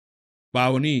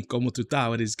Baoni, como tu ta?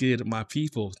 What is good, my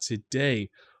people? Today,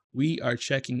 we are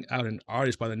checking out an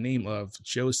artist by the name of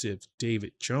Joseph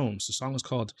David Jones. The song is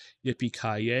called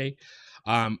Yippee.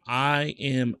 I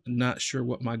am not sure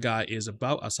what my guy is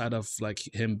about outside of like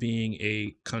him being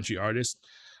a country artist.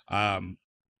 But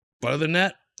other than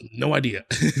that, no idea.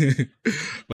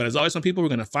 But as always, some people, we're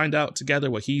going to find out together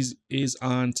what he's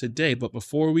on today. But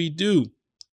before we do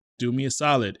me a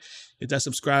solid. Hit that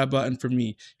subscribe button for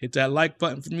me. Hit that like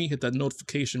button for me. Hit that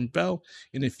notification bell.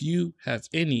 And if you have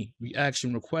any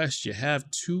reaction requests, you have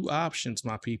two options,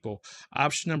 my people.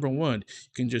 Option number one,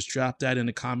 you can just drop that in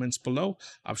the comments below.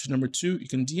 Option number two, you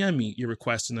can DM me your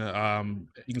request in the,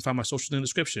 you can find my socials in the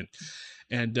description.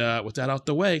 And with that out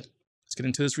the way, let's get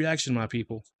into this reaction, my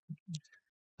people.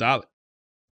 Dollar.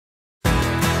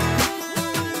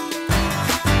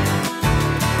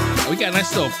 We got a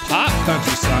nice little pop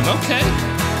country song, okay.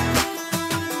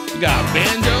 We got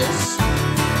banjos.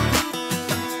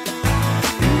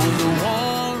 It was a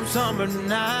warm summer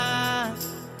night,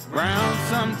 around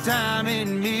sometime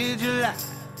in mid-July.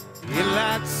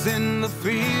 Headlights in the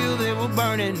field, they were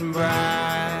burning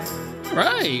bright.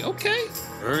 Right, okay.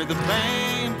 Heard the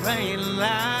band playing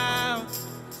loud,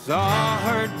 saw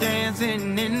her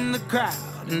dancing in the crowd,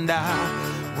 and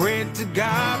I prayed to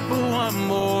God for one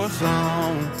more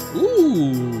song.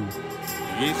 Ooh.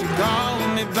 Yeah, she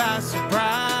called me by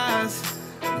surprise,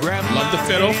 grabbed Love the my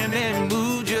fiddle. hand and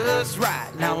moved just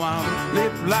right. Now I'm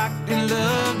lip locked in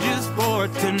love just for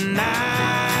tonight.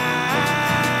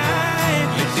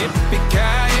 Let's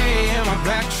yippee-ki-yay in my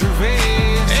black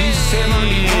Chevette. She's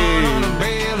 71 on a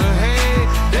bale of hay.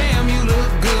 Damn, you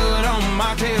look good on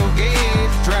my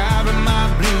tailgate, driving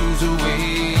my blues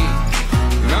away.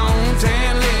 Long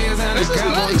tan legs and This a is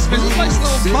cowboy nice. This is nice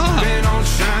little pop. sipping on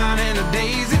shine and a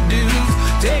daisy dues.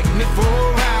 Take me for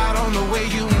a ride on the way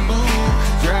you move,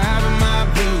 driving my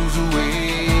blues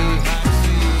away.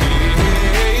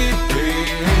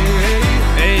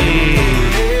 Hey.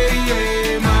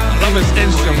 I love his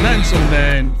instrumental,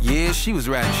 man. Yeah, she was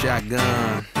riding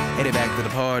shotgun, headed back to the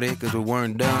party cause we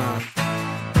weren't done.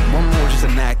 One more, just a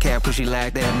nightcap, cause she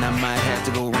like that, and I might have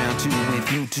to go round two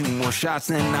with you. Two more shots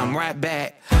and I'm right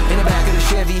back in the back of the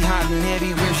Chevy, hot and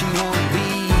heavy, where she wanna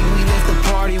be. We left the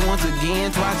party once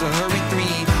again, twice a hurry,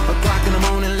 3:00 in the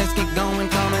morning, let's get going,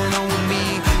 coming on with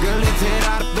me. Girl, let's head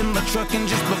out up in my truck, and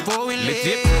just before we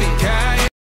leave,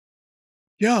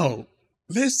 Yo,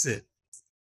 listen.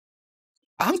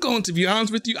 I'm going to be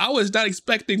honest with you. I was not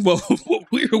expecting what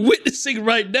we're witnessing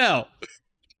right now.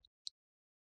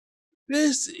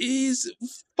 This is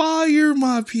fire,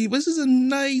 my people. This is a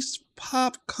nice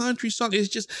pop country song. It's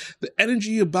just the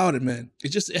energy about it, man.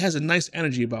 It has a nice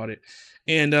energy about it.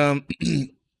 And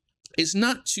it's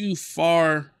not too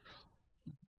far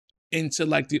into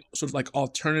like the sort of like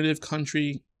alternative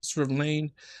country sort of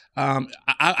lane.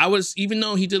 I was, even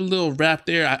though he did a little rap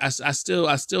there, I still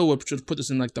would just put this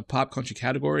in like the pop country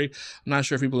category. I'm not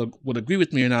sure if people would agree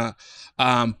with me or not.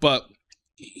 But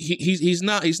he's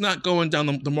not going down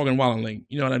the Morgan Wallen lane,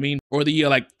 you know what I mean, or the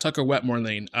like Tucker Wetmore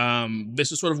lane.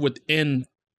 This is sort of within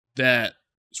that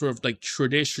sort of like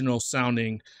traditional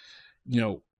sounding, you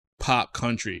know, pop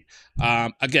country.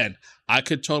 Again, I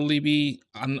could totally be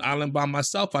on an island by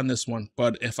myself on this one,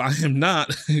 but if I am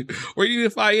not, or even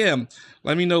if I am,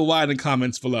 let me know why in the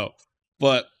comments below.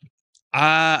 But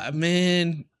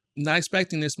man, not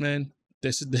expecting this, man.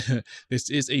 This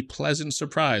is a pleasant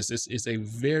surprise. This is a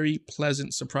very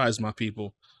pleasant surprise, my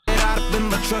people. This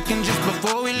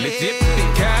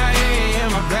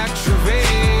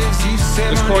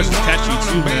course is catchy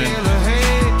too, man.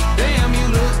 Damn, you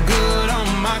look good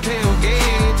on my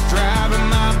tailgate, driving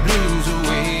my blues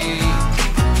away.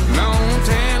 Long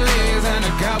tan legs and a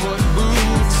cowboy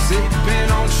boots,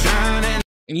 sipping on shine.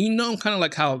 And you know, kind of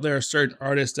like how there are certain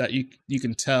artists that you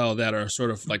can tell that are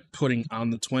sort of like putting on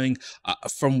the twang.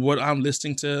 From what I'm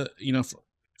listening to, you know,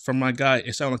 from my guy,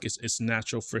 it sounds like it's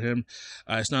natural for him.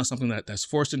 It's not something that's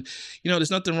forced. And you know,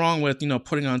 there's nothing wrong with, you know,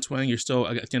 putting on twang. You're still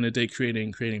at the end of the day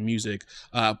creating music.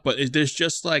 But there's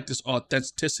just like this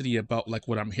authenticity about like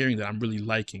what I'm hearing that I'm really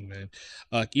liking, man.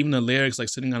 Even the lyrics, like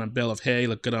sitting on a bale of hay,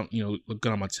 look good on, you know, look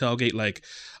good on my tailgate. Like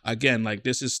again, like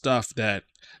this is stuff that,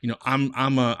 you know, I'm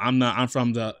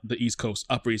from the East Coast,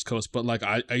 Upper East Coast, but like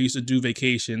I used to do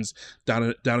vacations down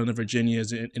in the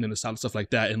Virginias and in the South, stuff like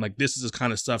that. And like this is the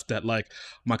kind of stuff that like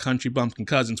my country bumpkin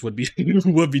cousins would be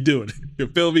doing. You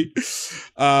feel me?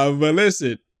 But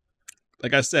listen,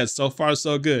 like I said, so far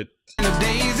so good. The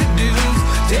days it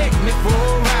does, take me for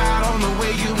a ride on the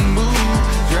way you move,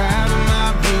 driving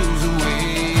my blues away.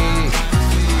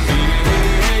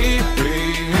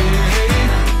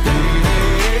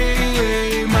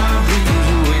 My blues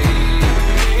away.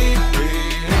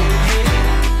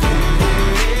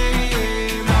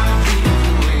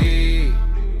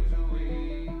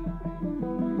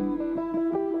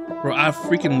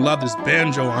 freaking love this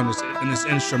banjo on this and this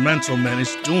instrumental, man.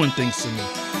 It's doing things to me.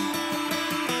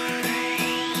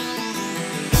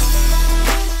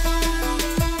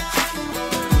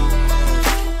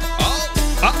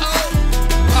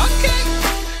 Okay,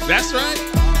 that's right.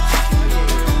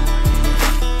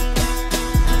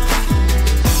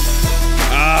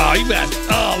 Oh, you better.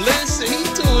 Oh, listen, he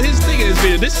doing his thing in this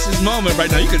video. This is his moment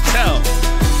right now. You can tell.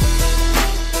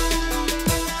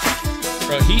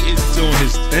 Bro, he is doing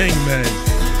his thing, man.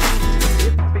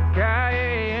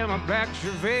 Yippee-ki-yay, my black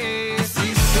Chevette.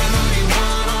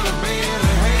 C71 on a bed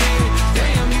of hay.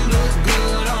 Damn, you look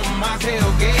good on my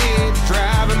tailgate.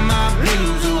 Driving my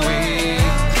blues away.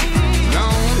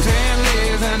 Long tan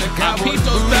legs and a cowboy peep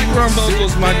those background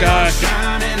vocals, my guy.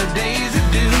 Shining a daisy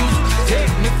dude.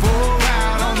 Take me for a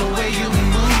ride on the way you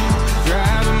move.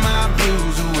 Driving my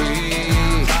blues away.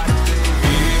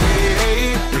 Hey,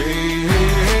 hey,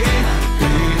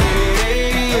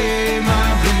 hey,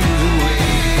 my blues away.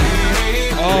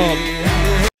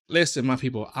 Oh, listen, my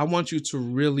people, I want you to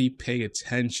really pay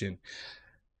attention.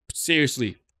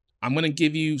 Seriously, I'm gonna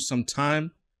give you some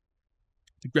time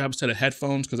to grab a set of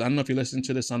headphones, because I don't know if you're listening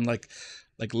to this on like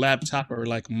laptop or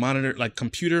like monitor, like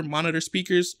computer monitor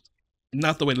speakers.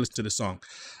 Not the way to listen to the song.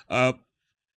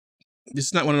 This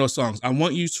is not one of those songs. I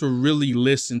want you to really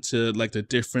listen to like the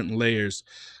different layers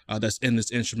that's in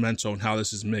this instrumental and how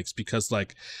this is mixed, because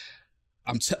like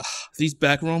these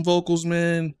background vocals,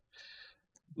 man,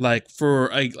 like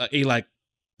for a like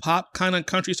pop kind of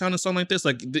country sounding song like this,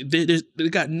 like they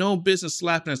got no business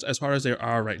slapping as hard as they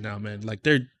are right now, man. Like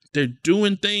they're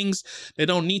doing things they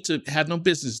don't need to have no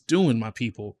business doing, my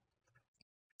people.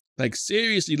 Like,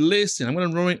 seriously, listen, I'm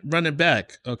gonna run it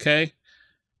back, okay?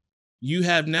 You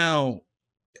have now,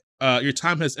 your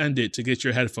time has ended to get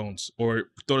your headphones or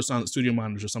throw this on studio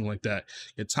monitors or something like that.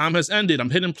 Your time has ended.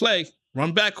 I'm hitting play.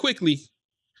 Run back quickly.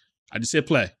 I just hit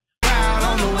play.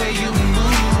 On the way you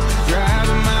move,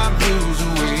 driving my blues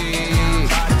away.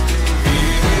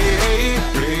 Hey,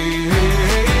 hey,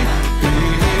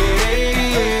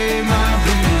 hey, my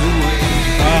blues away.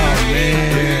 Oh,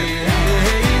 man.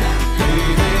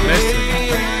 Listen.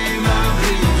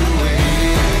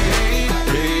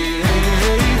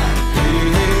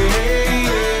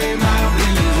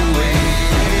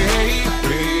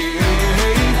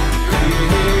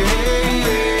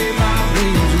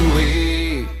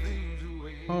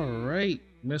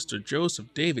 Mr. Joseph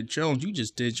David Jones, you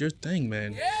just did your thing,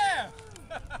 man. Yeah!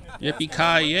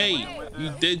 Yippee-ki-yay. You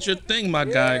did your thing, my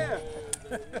guy.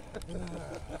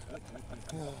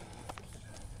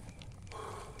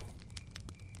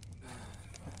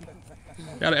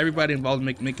 Shout out everybody involved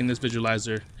in making this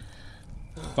visualizer.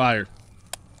 Fire.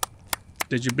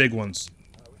 Did your big ones.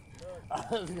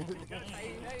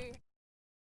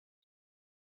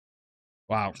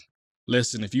 Wow.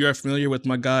 Listen, if you are familiar with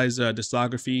my guy's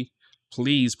discography,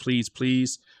 please, please,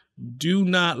 please do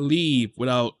not leave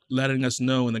without letting us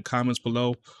know in the comments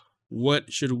below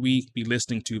what should we be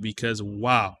listening to, because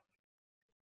wow.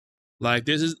 Like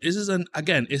this is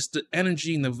again, it's the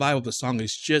energy and the vibe of the song.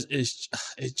 It's just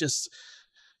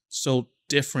so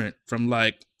different from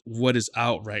like what is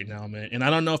out right now, man. And I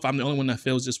don't know if I'm the only one that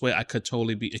feels this way. It could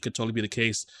totally be the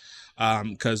case.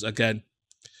 Because again,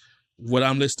 what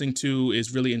I'm listening to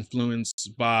is really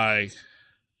influenced by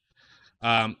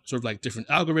sort of like different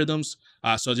algorithms.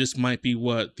 So this might be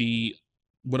what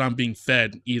I'm being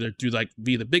fed, either through like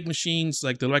via the big machines,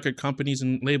 like the record companies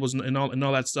and labels and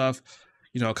all that stuff.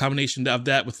 You know, a combination of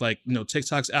that with like, you know,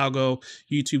 TikTok's algo,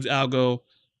 YouTube's algo,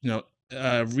 you know,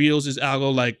 Reels'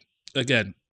 algo. Like,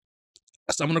 again,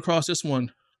 I stumbled across this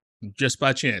one just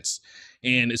by chance,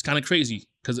 and it's kind of crazy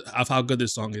because of how good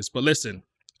this song is. But listen,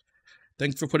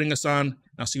 thanks for putting us on.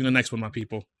 I'll see you in the next one, my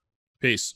people. Peace.